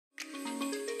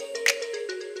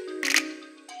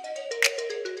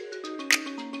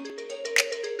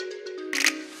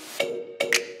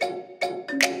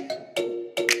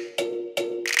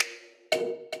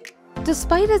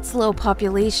Despite its low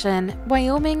population,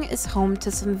 Wyoming is home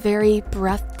to some very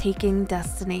breathtaking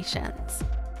destinations.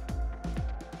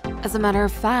 As a matter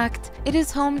of fact, it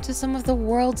is home to some of the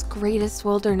world's greatest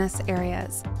wilderness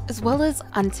areas, as well as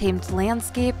untamed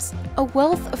landscapes, a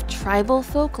wealth of tribal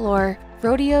folklore,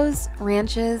 rodeos,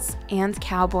 ranches, and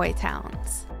cowboy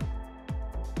towns.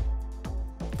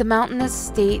 The mountainous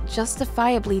state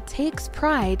justifiably takes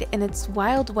pride in its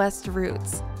Wild West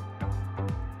roots.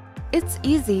 It's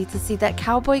easy to see that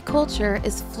cowboy culture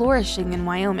is flourishing in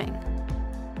Wyoming.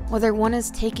 Whether one is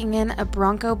taking in a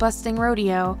bronco-busting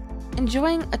rodeo,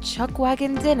 enjoying a chuck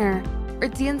wagon dinner, or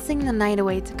dancing the night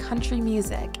away to country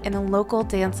music in a local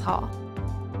dance hall.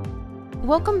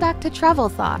 Welcome back to Travel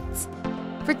Thoughts.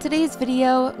 For today's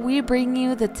video, we bring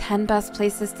you the 10 best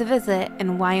places to visit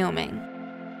in Wyoming.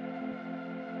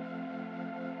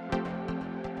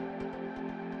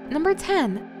 Number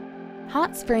 10.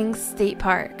 Hot Springs State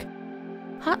Park.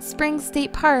 Hot Springs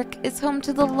State Park is home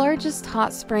to the largest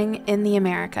hot spring in the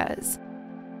Americas.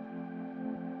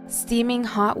 Steaming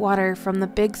hot water from the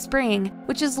Big Spring,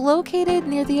 which is located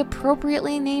near the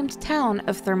appropriately named town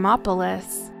of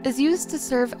Thermopolis, is used to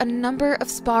serve a number of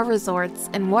spa resorts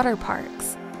and water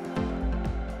parks.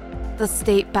 The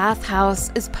state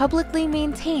bathhouse is publicly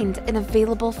maintained and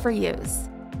available for use.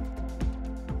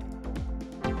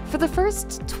 For the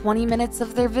first 20 minutes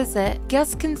of their visit,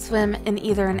 guests can swim in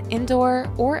either an indoor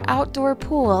or outdoor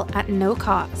pool at no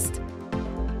cost.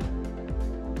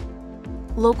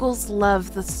 Locals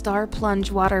love the Star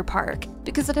Plunge Water Park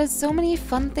because it has so many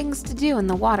fun things to do in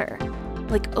the water,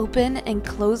 like open and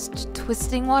closed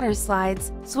twisting water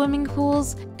slides, swimming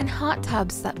pools, and hot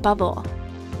tubs that bubble.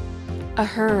 A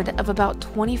herd of about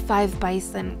 25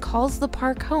 bison calls the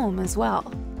park home as well.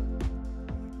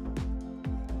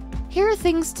 Here are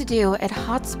things to do at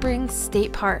Hot Springs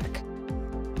State Park.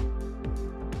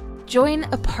 Join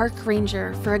a park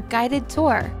ranger for a guided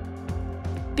tour.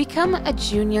 Become a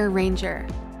junior ranger.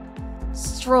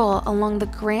 Stroll along the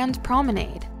Grand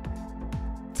Promenade.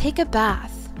 Take a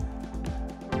bath.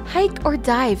 Hike or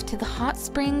dive to the Hot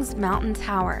Springs Mountain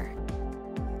Tower.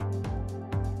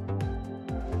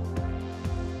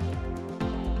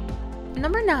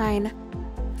 Number 9.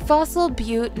 Fossil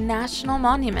Butte National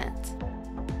Monument.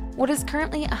 What is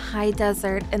currently a high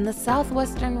desert in the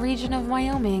southwestern region of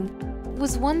Wyoming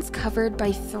was once covered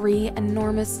by 3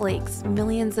 enormous lakes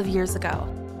millions of years ago.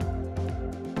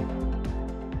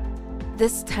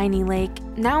 This tiny lake,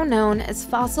 now known as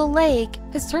Fossil Lake,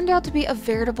 has turned out to be a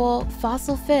veritable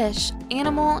fossil fish,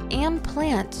 animal, and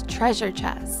plant treasure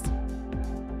chest.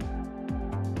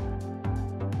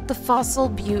 The Fossil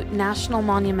Butte National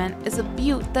Monument is a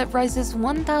butte that rises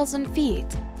 1,000 feet,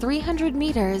 300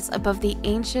 meters above the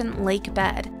ancient lake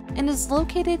bed, and is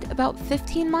located about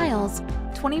 15 miles,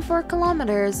 24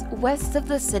 kilometers west of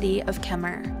the city of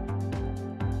Kemmer.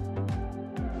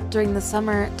 During the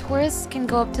summer, tourists can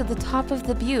go up to the top of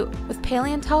the butte with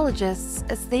paleontologists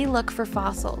as they look for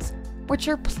fossils, which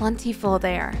are plentiful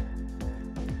there.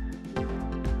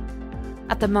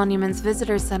 At the monument's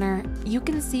visitor center, you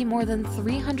can see more than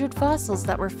 300 fossils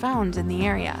that were found in the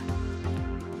area.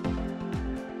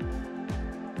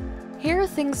 Here are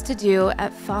things to do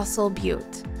at Fossil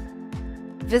Butte.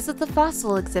 Visit the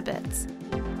fossil exhibits.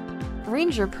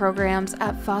 Ranger programs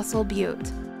at Fossil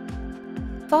Butte.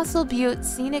 Fossil Butte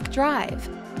Scenic Drive.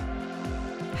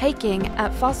 Hiking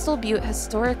at Fossil Butte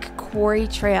Historic Quarry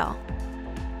Trail.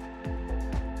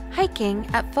 Hiking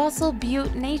at Fossil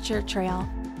Butte Nature Trail.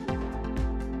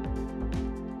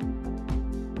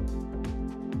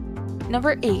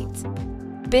 Number 8.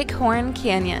 Bighorn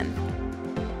Canyon.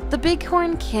 The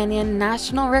Bighorn Canyon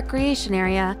National Recreation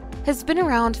Area has been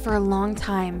around for a long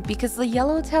time because the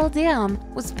Yellowstone Dam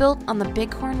was built on the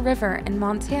Bighorn River in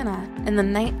Montana in the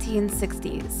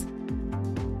 1960s.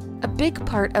 A big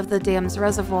part of the dam's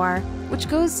reservoir, which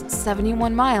goes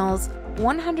 71 miles,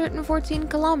 114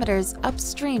 kilometers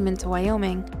upstream into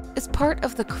Wyoming, is part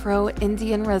of the Crow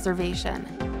Indian Reservation.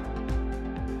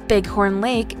 Bighorn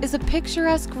Lake is a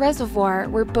picturesque reservoir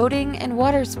where boating and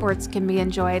water sports can be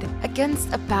enjoyed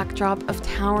against a backdrop of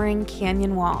towering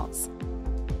canyon walls.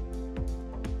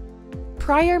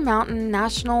 Pryor Mountain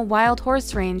National Wild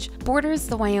Horse Range borders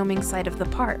the Wyoming side of the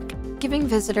park, giving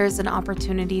visitors an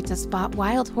opportunity to spot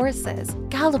wild horses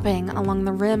galloping along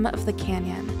the rim of the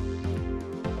canyon.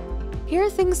 Here are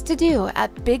things to do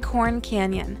at Bighorn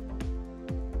Canyon: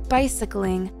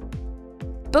 bicycling,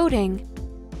 boating,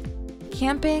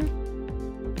 camping,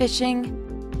 fishing,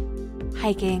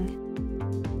 hiking.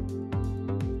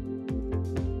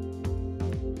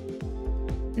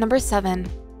 Number 7.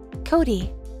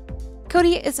 Cody.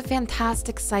 Cody is a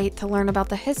fantastic site to learn about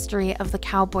the history of the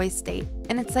cowboy state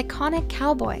and its iconic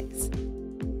cowboys.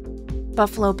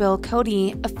 Buffalo Bill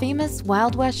Cody, a famous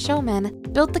Wild West showman,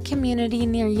 built the community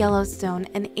near Yellowstone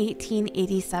in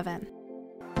 1887.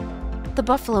 The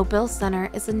Buffalo Bill Center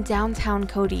is in downtown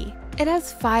Cody. It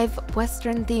has 5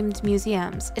 Western-themed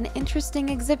museums and interesting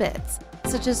exhibits,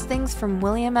 such as things from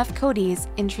William F. Cody's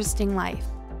Interesting Life.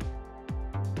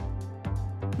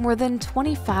 More than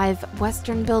 25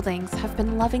 Western buildings have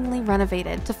been lovingly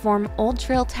renovated to form Old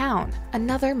Trail Town,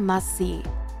 another must-see.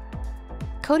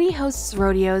 Cody hosts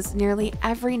rodeos nearly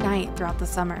every night throughout the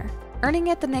summer, earning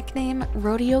it the nickname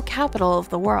Rodeo Capital of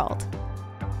the World.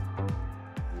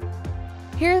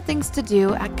 Here are things to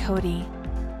do at Cody.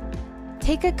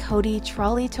 Take a Cody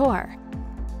trolley tour.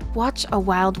 Watch a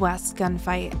Wild West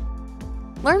gunfight.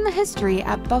 Learn the history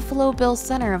at Buffalo Bill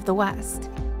Center of the West.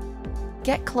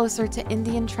 Get closer to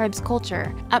Indian tribes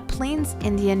culture at Plains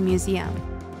Indian Museum.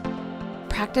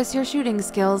 Practice your shooting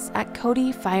skills at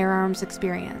Cody Firearms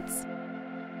Experience.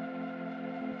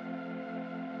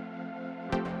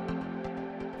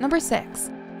 Number 6.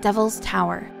 Devil's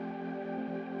Tower.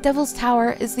 Devil's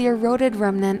Tower is the eroded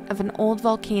remnant of an old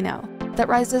volcano that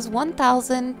rises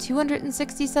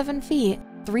 1,267 feet,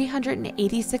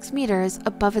 386 meters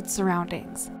above its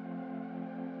surroundings.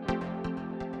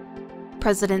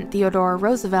 President Theodore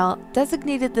Roosevelt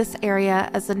designated this area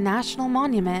as a national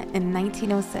monument in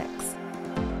 1906.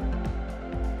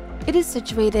 It is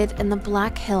situated in the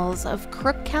Black Hills of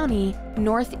Crook County,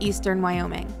 northeastern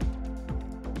Wyoming.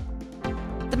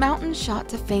 The mountain shot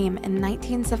to fame in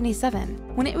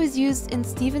 1977 when it was used in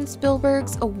Steven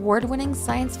Spielberg's award-winning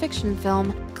science fiction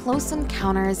film Close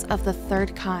Encounters of the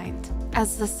Third Kind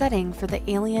as the setting for the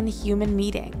alien-human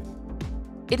meeting.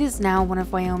 It is now one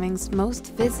of Wyoming's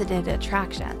most visited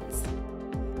attractions.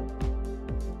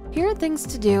 Here are things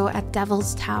to do at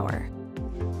Devil's Tower.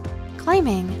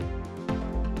 Climbing,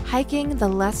 hiking the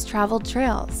less traveled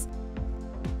trails,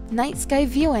 night sky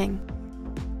viewing,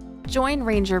 join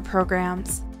ranger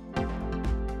programs.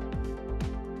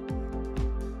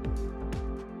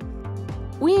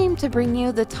 We aim to bring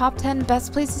you the top 10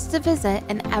 best places to visit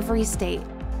in every state.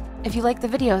 If you like the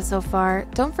video so far,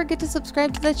 don't forget to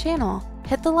subscribe to the channel,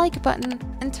 hit the like button,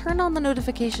 and turn on the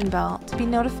notification bell to be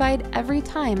notified every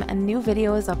time a new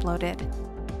video is uploaded.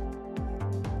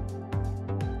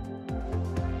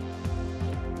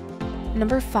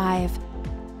 Number 5.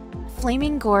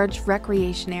 Flaming Gorge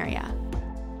Recreation Area.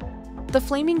 The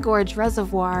Flaming Gorge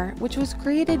Reservoir, which was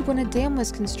created when a dam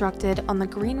was constructed on the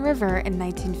Green River in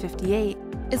 1958,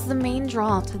 is the main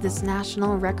draw to this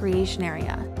national recreation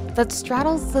area that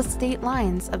straddles the state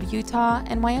lines of Utah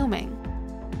and Wyoming.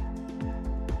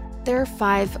 There are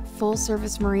 5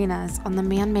 full-service marinas on the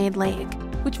man-made lake,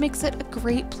 which makes it a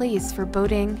great place for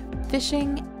boating,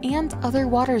 fishing, and other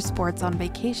water sports on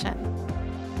vacation.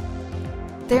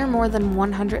 There are more than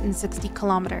 160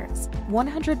 kilometers,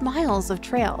 100 miles of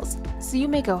trails, so you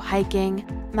may go hiking,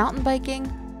 mountain biking,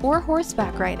 or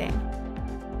horseback riding.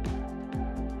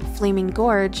 Flaming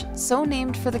Gorge, so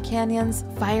named for the canyon's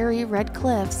fiery red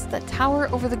cliffs that tower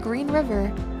over the Green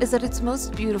River, is at its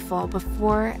most beautiful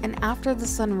before and after the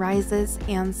sun rises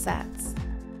and sets.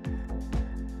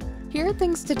 Here are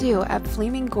things to do at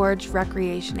Flaming Gorge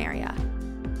Recreation Area.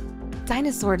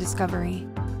 Dinosaur discovery,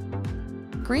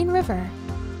 Green River,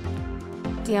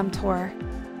 dam tour,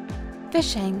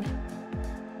 fishing,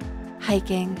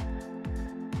 hiking.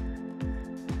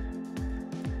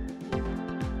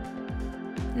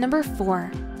 Number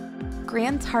 4.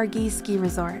 Grand Targhee Ski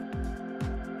Resort.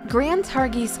 Grand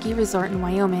Targhee Ski Resort in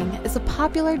Wyoming is a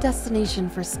popular destination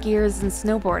for skiers and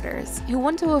snowboarders who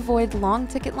want to avoid long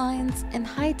ticket lines and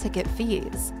high ticket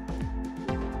fees.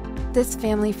 This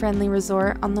family-friendly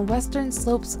resort on the western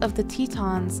slopes of the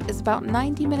Tetons is about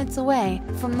 90 minutes away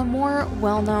from the more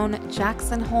well-known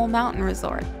Jackson Hole Mountain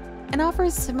Resort and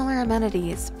offers similar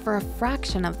amenities for a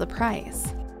fraction of the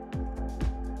price.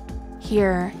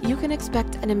 Here, you can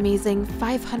expect an amazing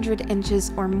 500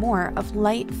 inches or more of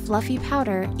light, fluffy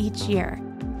powder each year,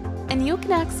 and you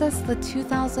can access the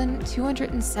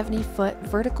 2,270-foot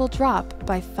vertical drop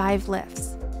by 5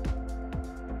 lifts.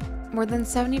 More than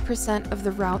 70% of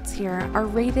the routes here are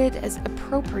rated as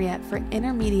appropriate for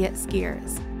intermediate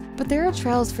skiers, but there are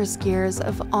trails for skiers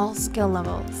of all skill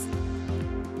levels.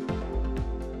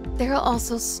 There are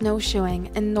also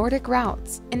snowshoeing and Nordic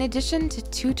routes, in addition to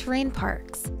 2 terrain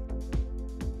parks.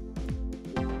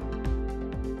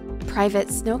 Private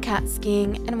snowcat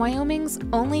skiing and Wyoming's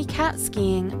only cat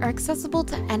skiing are accessible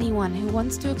to anyone who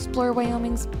wants to explore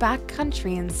Wyoming's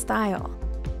backcountry in style.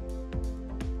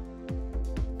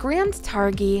 Grand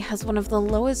Targhee has one of the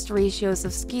lowest ratios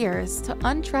of skiers to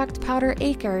untracked powder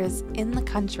acres in the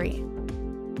country.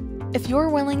 If you're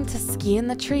willing to ski in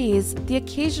the trees, the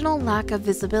occasional lack of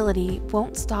visibility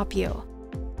won't stop you.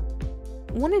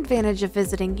 One advantage of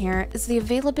visiting here is the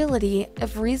availability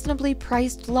of reasonably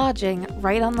priced lodging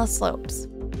right on the slopes.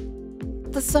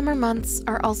 The summer months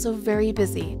are also very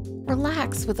busy.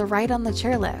 Relax with a ride on the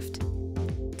chairlift.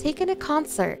 Take in a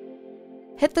concert.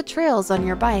 Hit the trails on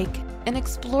your bike and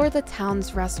explore the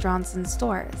town's restaurants and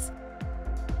stores.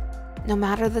 No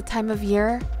matter the time of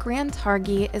year, Grand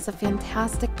Targhee is a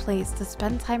fantastic place to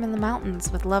spend time in the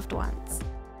mountains with loved ones.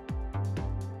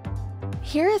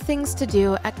 Here are things to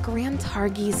do at Grand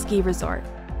Targhee Ski Resort.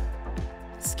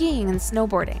 Skiing and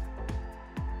snowboarding.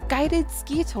 Guided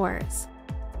ski tours.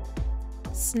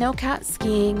 Snowcat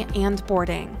skiing and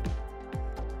boarding.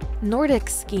 Nordic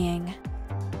skiing.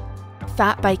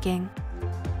 Fat biking.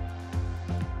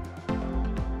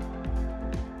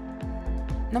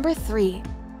 Number 3.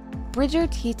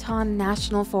 Bridger-Teton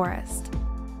National Forest.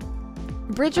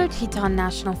 Bridger-Teton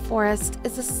National Forest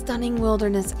is a stunning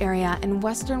wilderness area in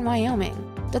western Wyoming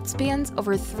that spans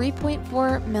over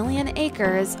 3.4 million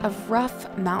acres of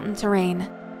rough mountain terrain.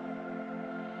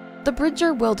 The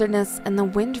Bridger Wilderness and the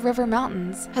Wind River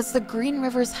Mountains has the Green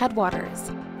River's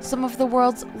headwaters, some of the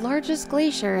world's largest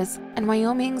glaciers, and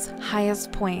Wyoming's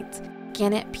highest point,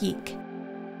 Gannett Peak.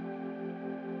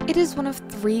 It is one of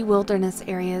 3 wilderness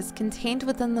areas contained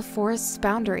within the forest's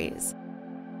boundaries.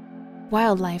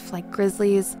 Wildlife like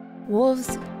grizzlies,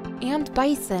 wolves, and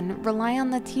bison rely on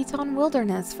the Teton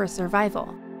Wilderness for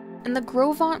survival, and the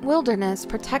Grovant Wilderness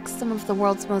protects some of the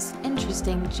world's most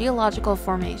interesting geological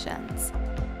formations.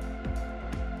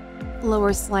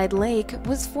 Lower Slide Lake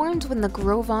was formed when the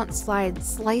Grovant Slide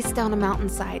sliced down a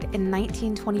mountainside in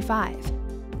 1925.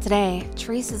 Today,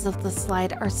 traces of the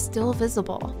slide are still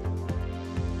visible.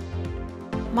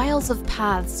 Miles of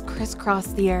paths crisscross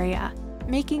the area,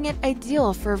 making it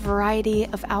ideal for a variety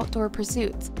of outdoor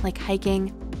pursuits like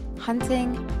hiking,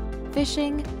 hunting,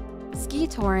 fishing, ski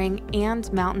touring,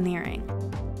 and mountaineering.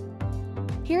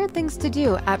 Here are things to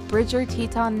do at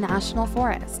Bridger-Teton National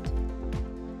Forest.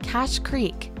 Cache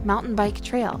Creek Mountain Bike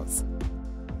Trails.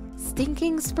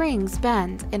 Stinking Springs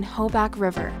Bend and Hoback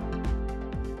River.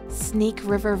 Snake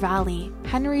River Valley,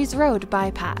 Henry's Road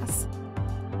Bypass.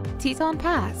 Teton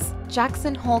Pass,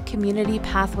 Jackson Hole Community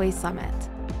Pathway Summit.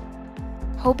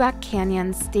 Hoback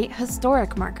Canyon State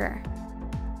Historic Marker.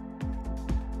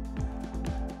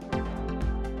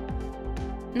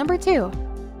 Number 2.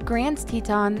 Grand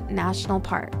Teton National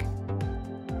Park.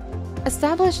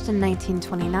 Established in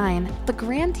 1929, the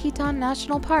Grand Teton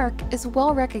National Park is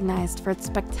well recognized for its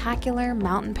spectacular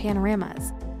mountain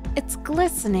panoramas, its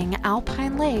glistening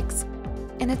alpine lakes,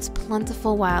 and its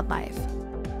plentiful wildlife.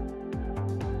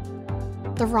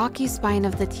 The rocky spine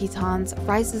of the Tetons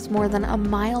rises more than a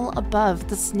mile above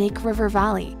the Snake River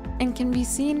Valley and can be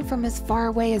seen from as far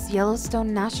away as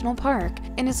Yellowstone National Park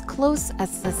and as close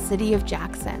as the city of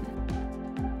Jackson.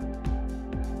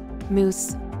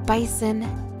 Moose, bison,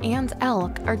 and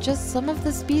elk are just some of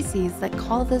the species that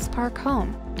call this park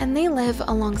home, and they live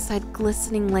alongside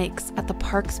glistening lakes at the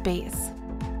park's base.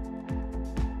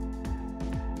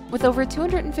 With over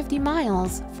 250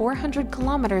 miles, 400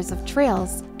 kilometers of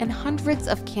trails, and hundreds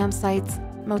of campsites,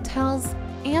 motels,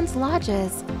 and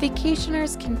lodges,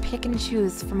 vacationers can pick and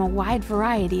choose from a wide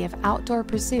variety of outdoor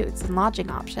pursuits and lodging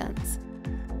options.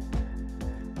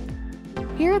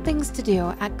 Here are things to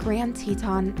do at Grand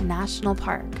Teton National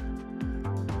Park.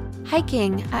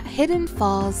 Hiking at Hidden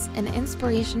Falls and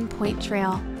Inspiration Point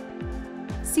Trail.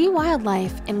 See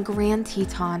wildlife in Grand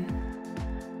Teton.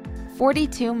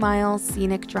 42-mile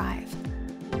Scenic Drive.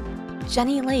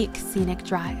 Jenny Lake Scenic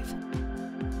Drive.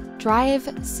 Drive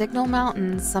Signal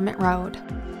Mountain Summit Road.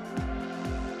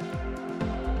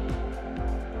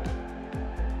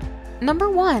 Number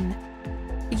 1.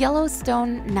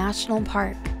 Yellowstone National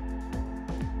Park.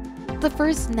 The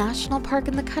first national park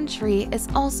in the country is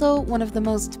also one of the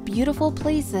most beautiful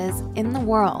places in the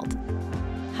world,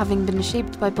 having been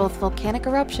shaped by both volcanic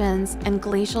eruptions and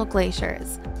glacial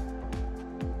glaciers.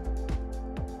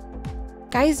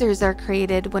 Geysers are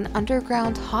created when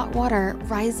underground hot water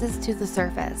rises to the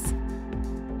surface.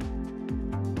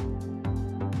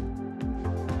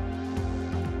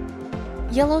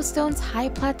 Yellowstone's high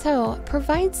plateau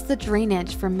provides the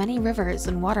drainage for many rivers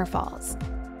and waterfalls.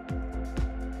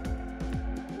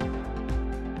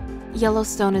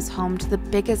 Yellowstone is home to the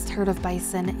biggest herd of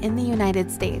bison in the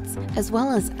United States, as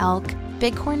well as elk,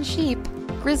 bighorn sheep,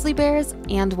 grizzly bears,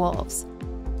 and wolves.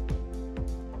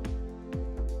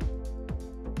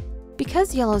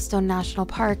 Because Yellowstone National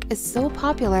Park is so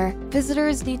popular,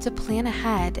 visitors need to plan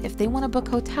ahead if they want to book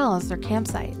hotels or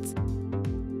campsites.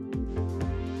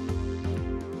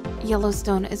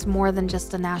 Yellowstone is more than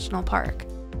just a national park.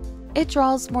 It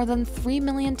draws more than 3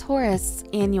 million tourists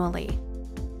annually.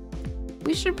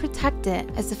 We should protect it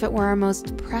as if it were our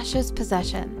most precious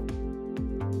possession.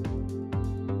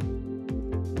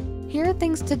 Here are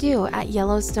things to do at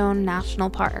Yellowstone National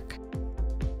Park.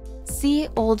 See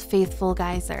Old Faithful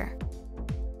Geyser.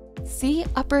 See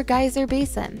Upper Geyser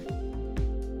Basin.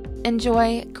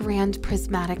 Enjoy Grand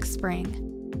Prismatic Spring.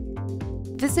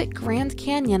 Visit Grand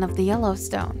Canyon of the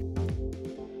Yellowstone.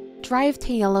 Drive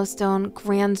to Yellowstone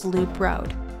Grand Loop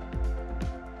Road.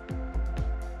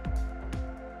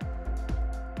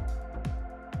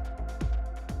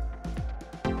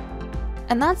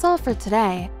 And that's all for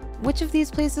today. Which of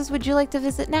these places would you like to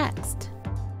visit next?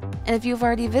 And if you've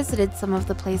already visited some of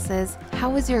the places, how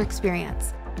was your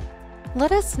experience?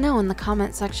 Let us know in the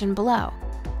comment section below.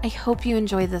 I hope you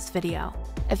enjoyed this video.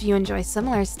 If you enjoy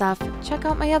similar stuff, check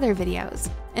out my other videos.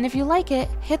 And if you like it,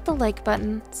 hit the like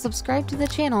button, subscribe to the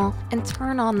channel, and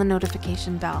turn on the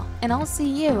notification bell. And I'll see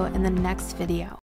you in the next video.